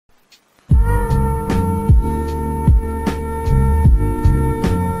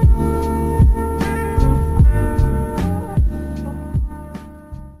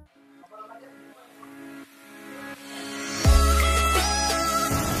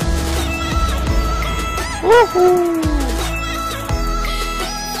Woohoo!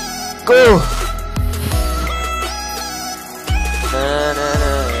 Go! Na, na,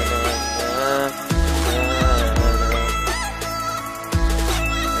 na, na,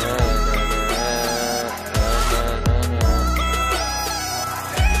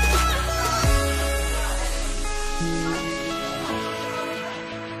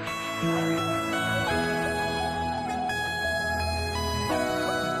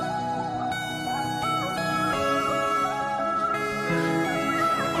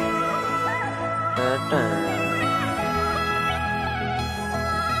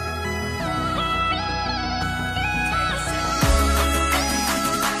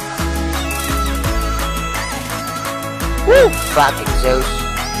 Woo! Fucking Zeus.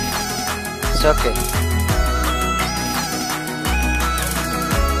 It's okay.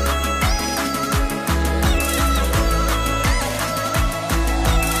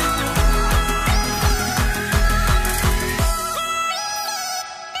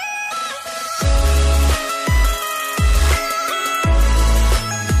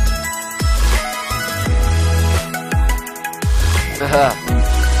 Haha.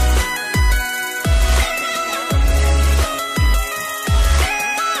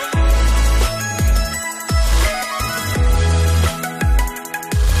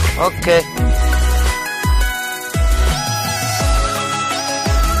 Okay.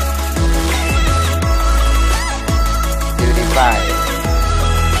 PewDiePie.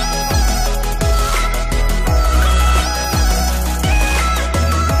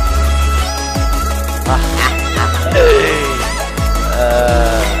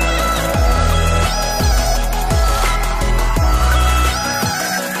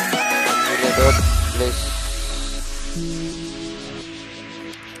 Please.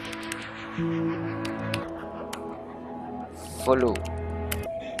 Follow.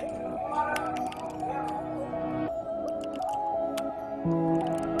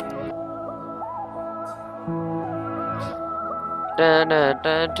 Dun, dun,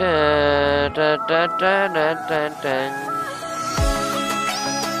 dun, dun, dun, dun, dun, dun, dun.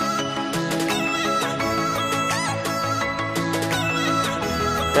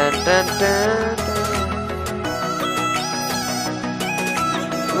 Dun, dun, dun, dun.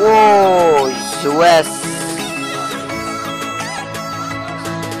 Wow, US.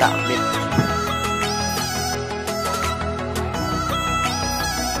 Takmin.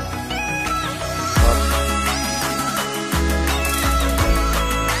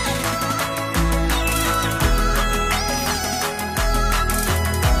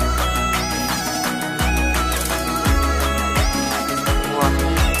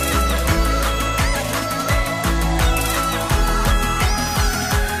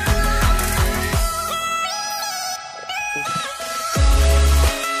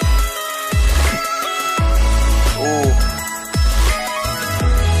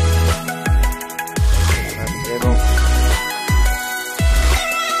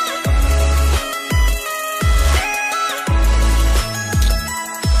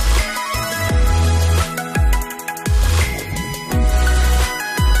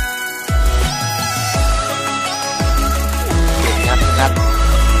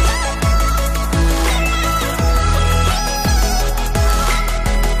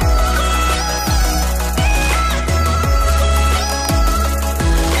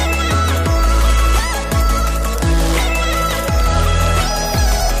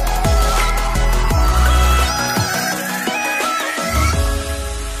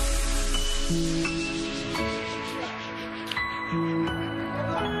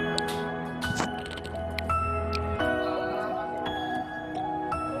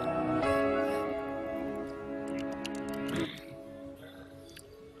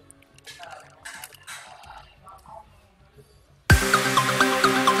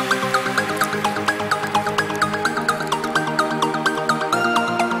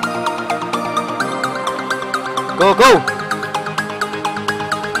 Go, go!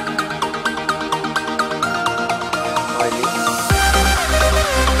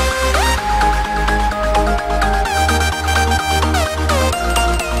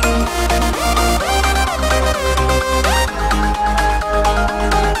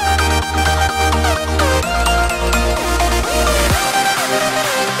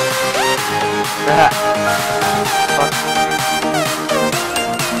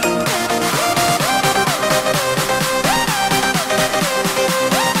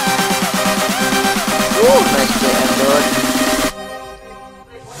 Nice jam, dude.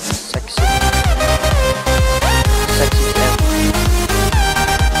 Sexy. Sexy jam.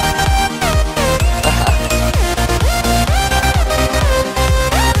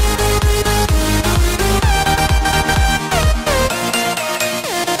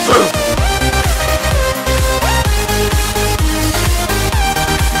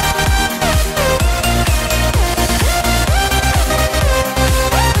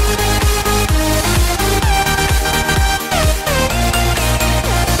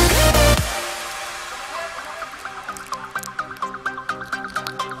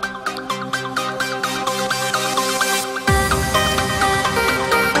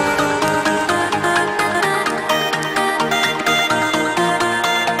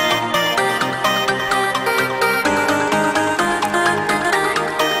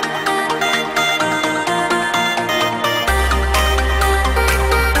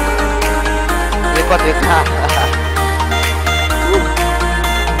 support it.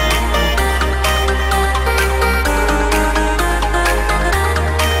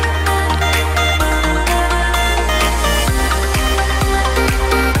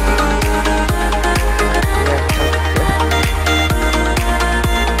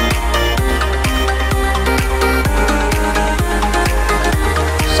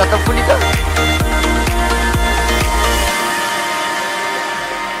 Satu pun itu.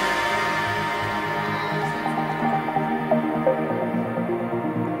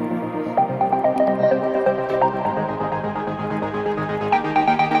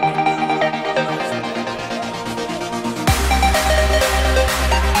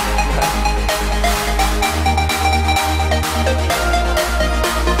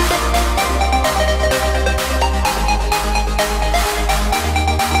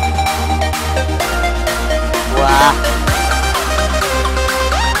 Wah.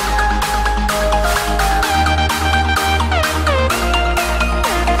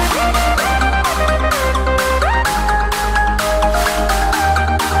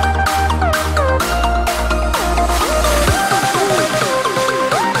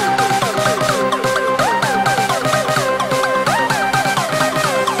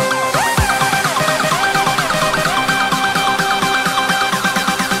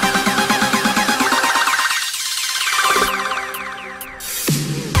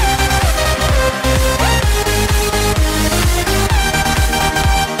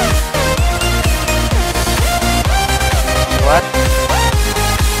 What?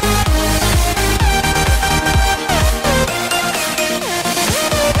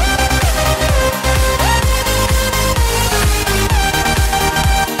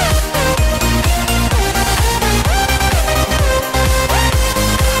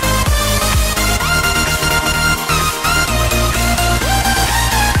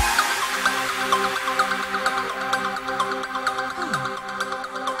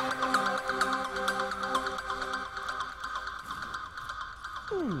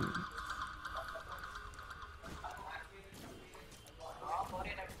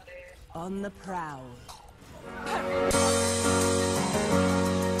 On the prowl.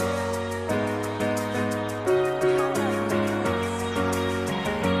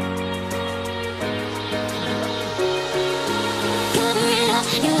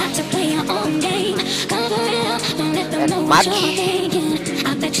 You like to play your own game. Cover it up, don't let them know what you're thinking.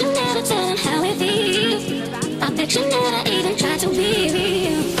 I bet you never tell them how it feels. I bet you never even try to be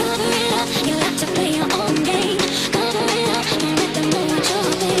real. Cover it up, you like to play your own game. Cover it up, don't let them know what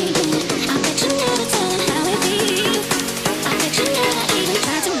you're thinking. I bet you never tell them how it feels. I bet you never even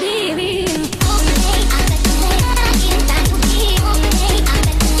try to be real. I bet you never even try to be real. I bet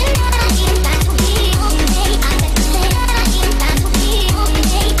you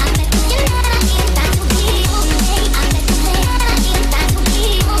never even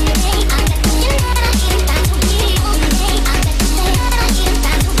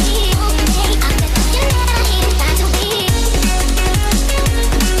try to be real. I bet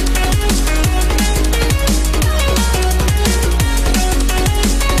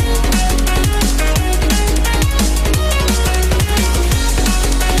you never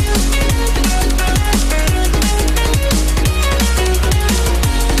even try to be real. I bet you never even try to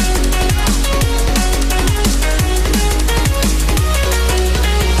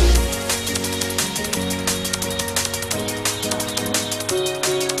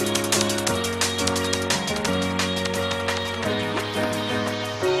be real.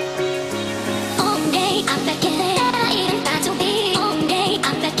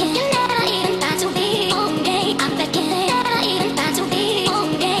 I bet you never even try to be real. I bet you never even try to be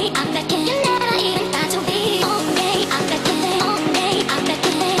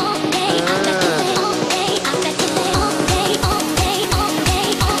real. I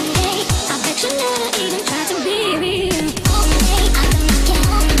bet you never even try to be real. I bet you never even try to be real.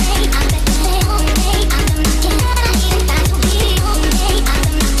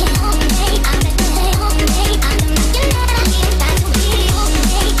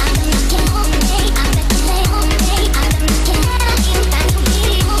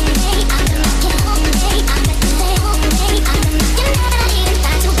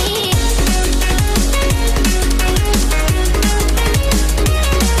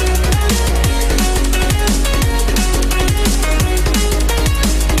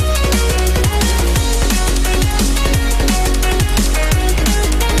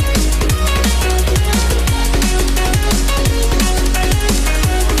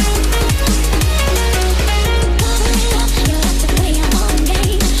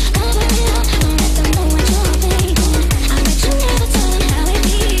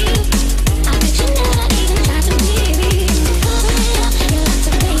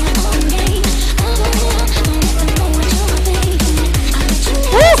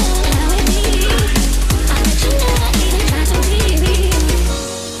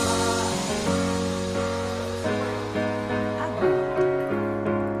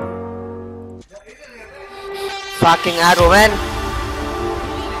 fucking arrow, man.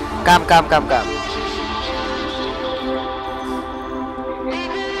 Come.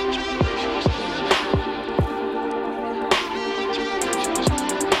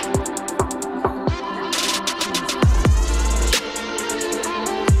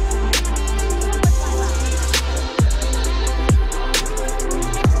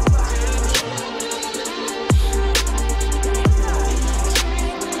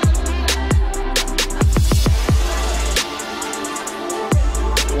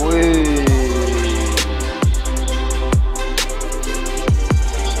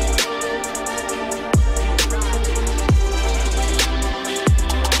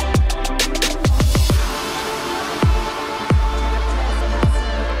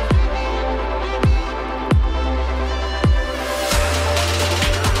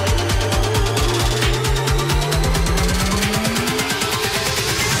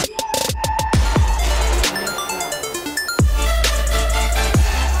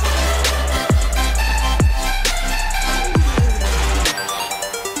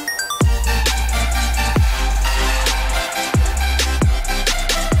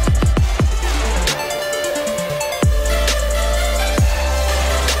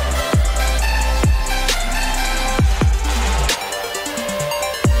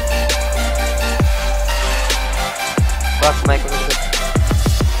 Fuck, Mike.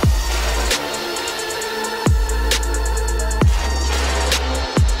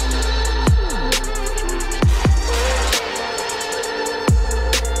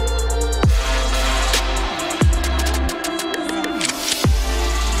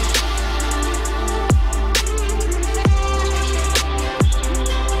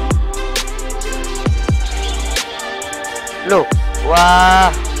 Loh,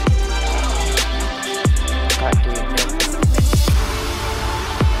 wah.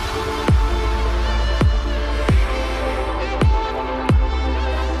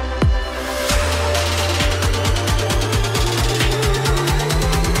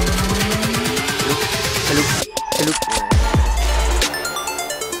 Hello.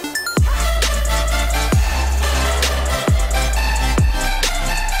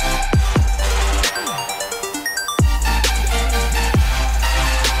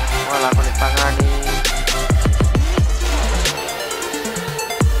 Wala ko ni pangani.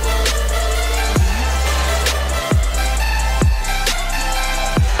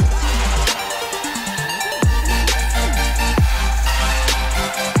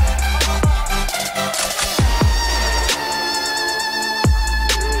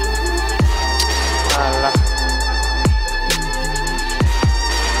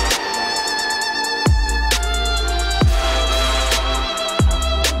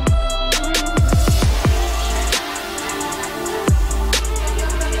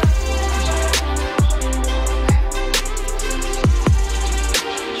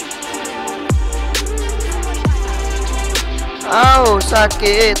 Au,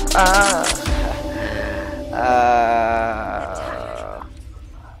 sakit.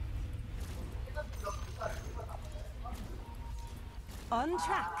 On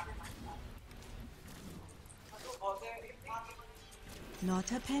track.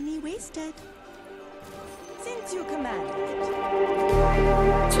 Not a penny wasted. Since you command it.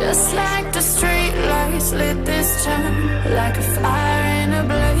 Just like the street lights lit this town, like a fire in a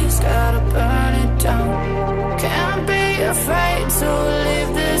blaze, gotta burn it down. Can't be afraid to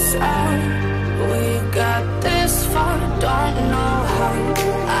leave this out. We got this far, don't know how.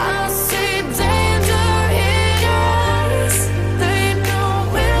 I see danger in your eyes. They know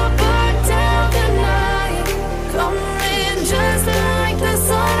we'll burn down the night. Coming just like the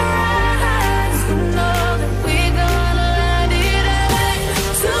sunrise. You know that we're gonna light it up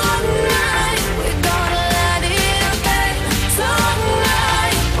tonight. We're gonna light it up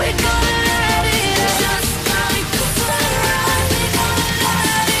tonight. We're gonna light it up just like the sunrise. We're gonna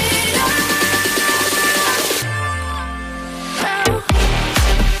light it up now.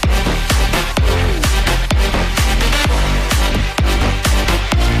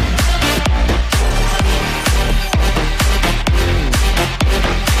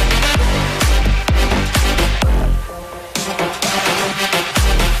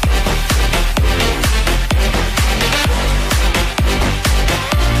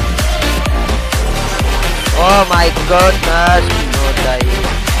 Oh my goodness, no die.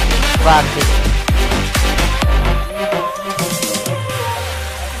 Fucking.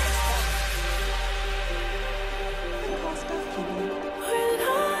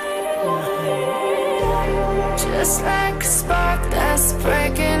 Just like a spark that's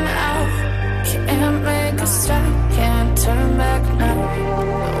breaking out. Can't make a stop, can't turn back now.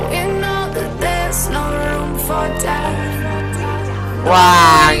 We know that there's no room for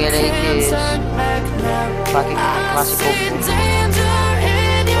Wah, ini guys. Pakai klasik kombo.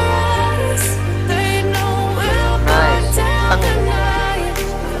 Nice.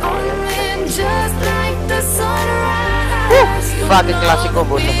 Pakai klasik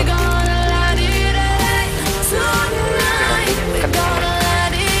combo cepet.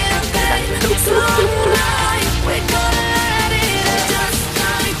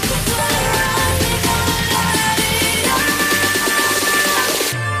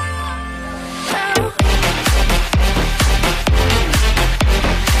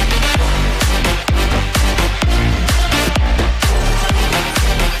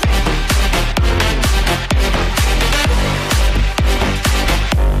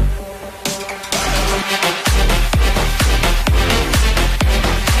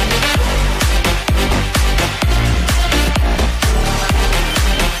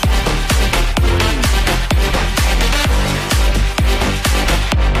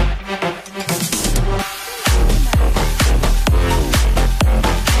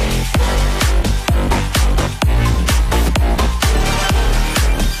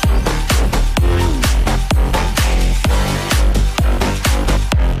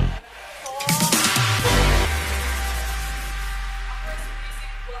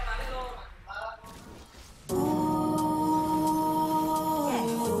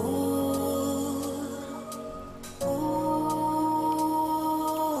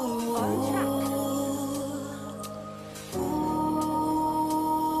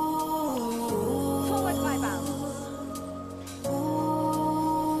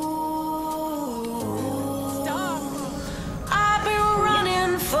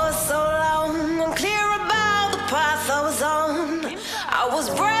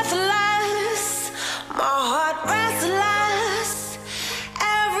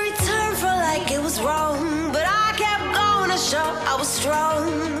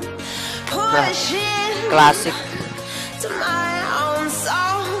 Klasik.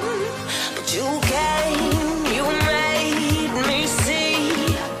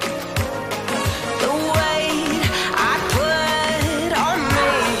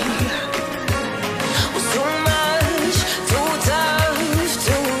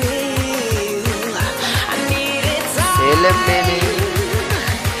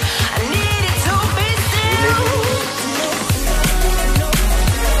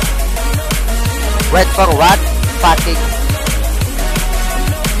 Wait for what? Fucking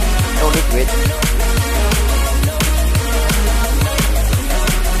no need wait.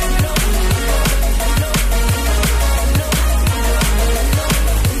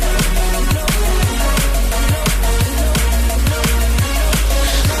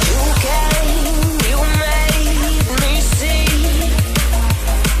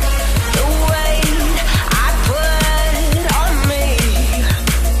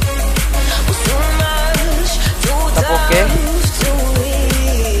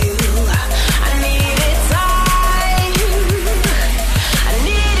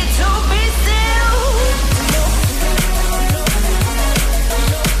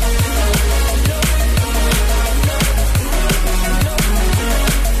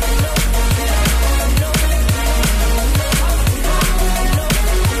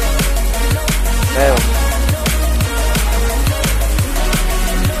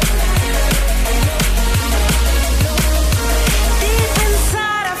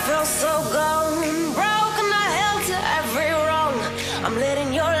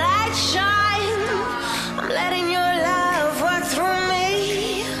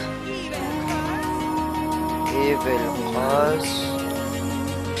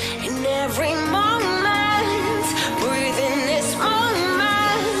 In every moment, breathing this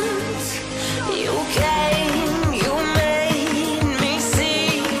moment, you came, you made me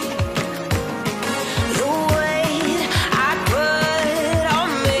see the weight I put on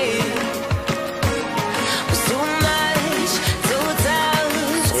me was too much, too tough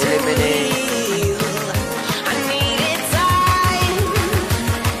to feel. I needed time,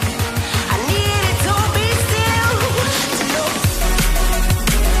 I needed to be still, to know.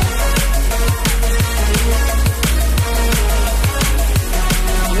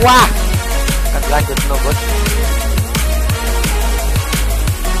 Wah, kan lanjut no bos.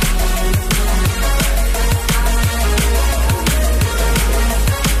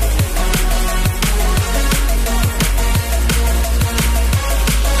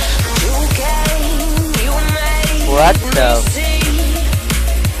 What the?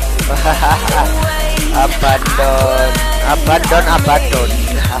 Abandon, abandon, abandon,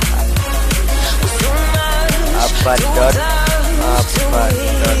 abandon,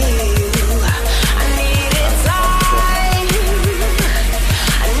 abandon.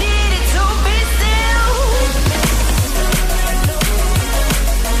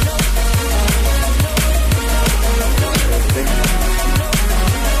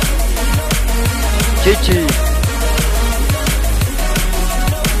 GG.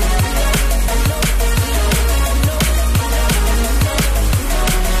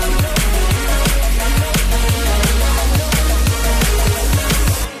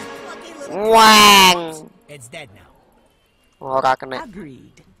 Wang. It's dead now. Ora kena.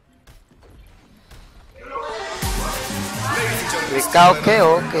 Agreed. Wika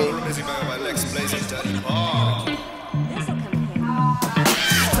oke.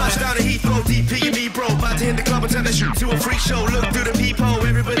 Touchdown to Heathrow, DP and me, bro. About to hit the club and turn the shoot to a freak show. Look through the peephole,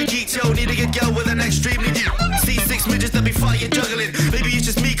 everybody geek, yo. Need to get girl with an extremely deep. See 6 midgets that be fighting, juggling. Maybe it's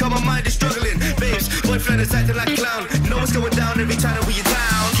just me, cause my mind is struggling. Babes, boyfriend is acting like a clown. Know what's going down every time that we in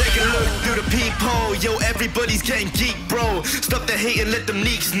town. Take a look through the peephole, yo. Everybody's getting geek, bro. Stop the hate and let them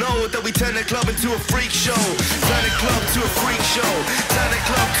neeks know that we turn the club into a freak show. Turn the club to a freak show. Turn the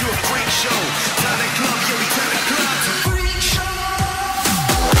club to a freak show. Turn the club, yo, we turn the club to a freak show.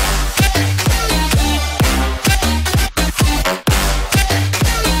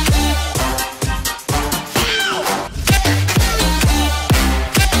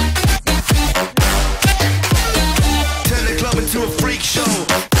 To a freak show.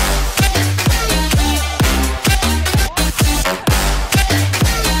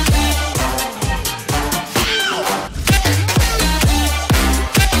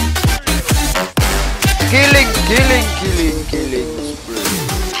 Killing.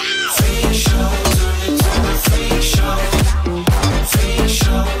 Freak show, turn it to a freak show. Freak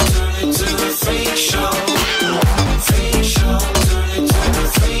show, turn it to a freak show. Freak show, turn it to a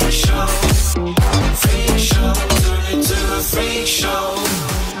freak show. Freak show, turn it to a freak show.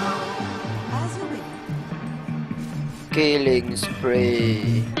 As you wish. Killing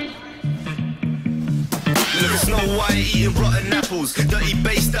spree. Look at Snow White eating rotten apples. Dirty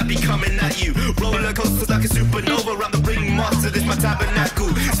bass that be coming at you. Roller coasters like a supernova. Around the ringmaster, this my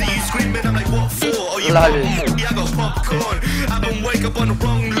tabernacle. See you screaming, I'm like, what for? Oh, you Lol. yeah, I got popcorn. I've been wake up on the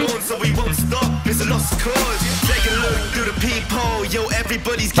wrong lawn, so we won't stop. It's a lost cause. Take a look through the peephole. Yo,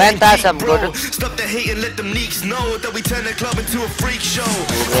 everybody's getting Phantasm, geek, bro. good. Stop the hate and let them neeks know that we turn the club into a freak show.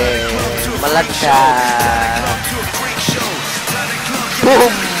 Okay, Turn the club to a freak meledak. show. Turn the club to a freak show. Turn the club, yo,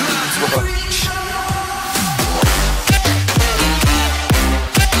 Boom. turn the club to a freak show.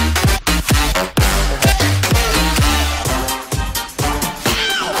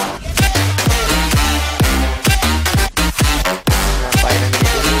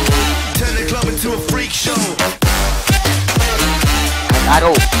 Turn the club into a freak show.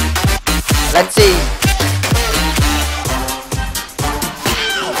 Arrow. Let's see.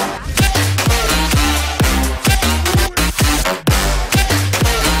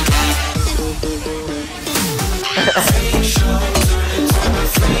 Freak show, turn it to a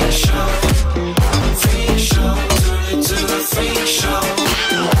freak show. Freak show, turn it to a freak show.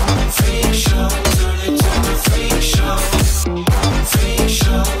 Freak show, turn it to a freak show. Freak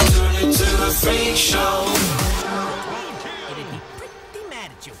show, turn it to a freak show. It'd be pretty mad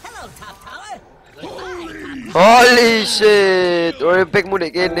at you. Hello, Top Tower. Goodbye, Top. Holy shit. Olympic mo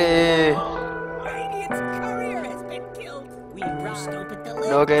nih gini. Radiant's courier has been killed. We rushed open the lid.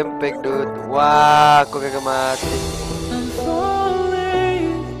 No game pick dude. Wah, aku kagak mati. I'm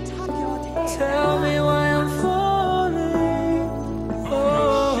falling. Tuck your tail. Tell me why I'm falling.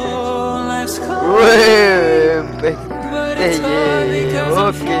 Oh, life's cold, Wih, pick. but it's hard because I'm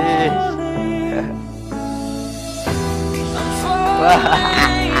Oke. falling. I'm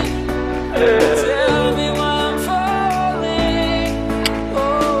falling. Tell me why I'm falling.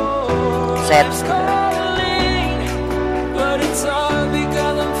 Oh, Set. life's calling, but it's all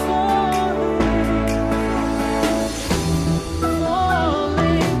because I'm falling.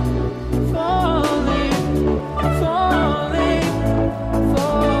 Falling, falling, falling,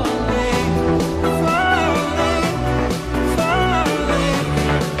 falling, falling, falling.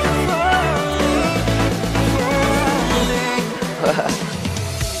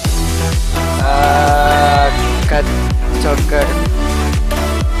 Cut Joker.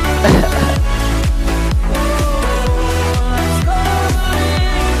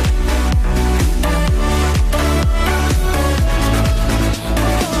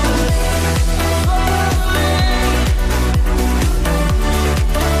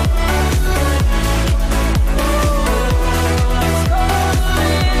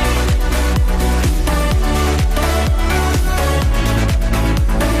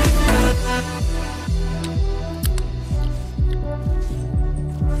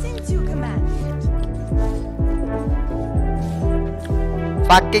 Since you command it.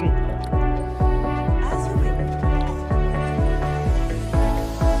 Fucking. As you wish.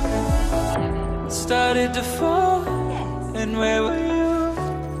 Started to fall, Yes. and where were you?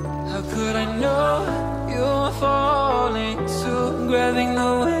 How could I know falling too, grabbing the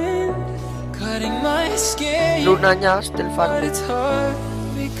wind, cutting my skin. Lunanya still But fun. it's hard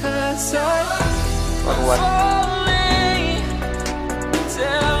because I'm Forward. falling.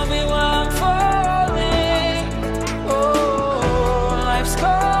 Tell me why I'm falling. Oh, life's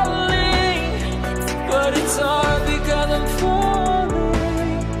calling, but it's hard because I'm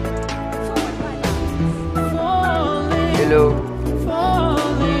falling. Falling. Hello.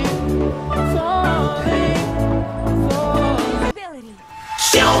 Falling, falling, falling. Ability.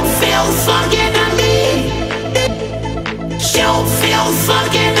 Don't feel fucking to me. Don't feel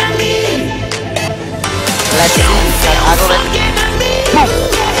fucking to me. Let's see. That argument. Fucking to me.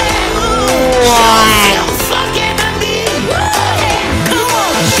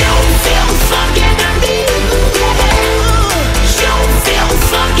 Don't feel fucking to me. Come on. Don't feel fucking to me. Don't feel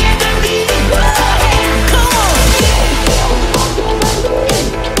fucking to me. Come on.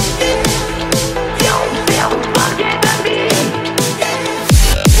 Don't feel fucking to me.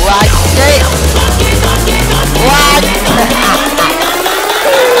 What? What?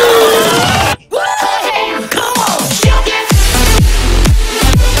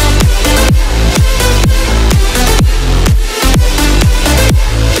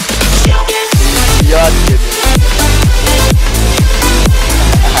 Idiot gitu.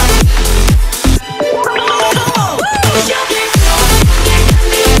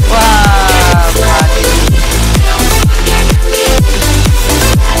 Wah, berani.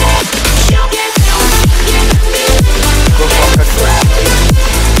 Go focus.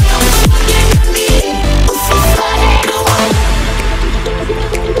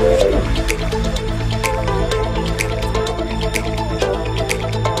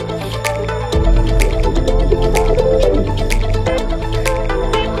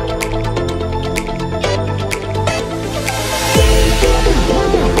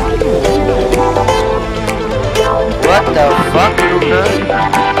 What the fuck, Luna?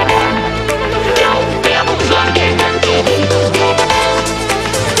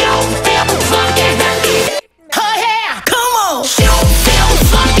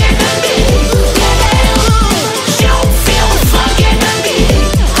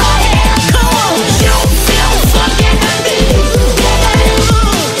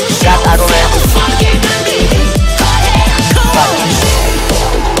 That argument.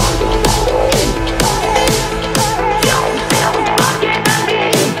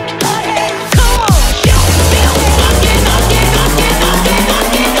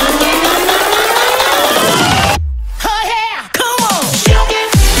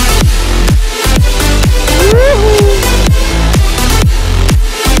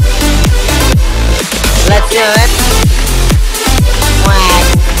 Let's do it. Wang.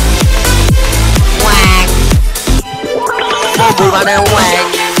 Wang. Mobil mana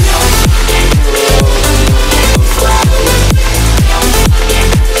wang?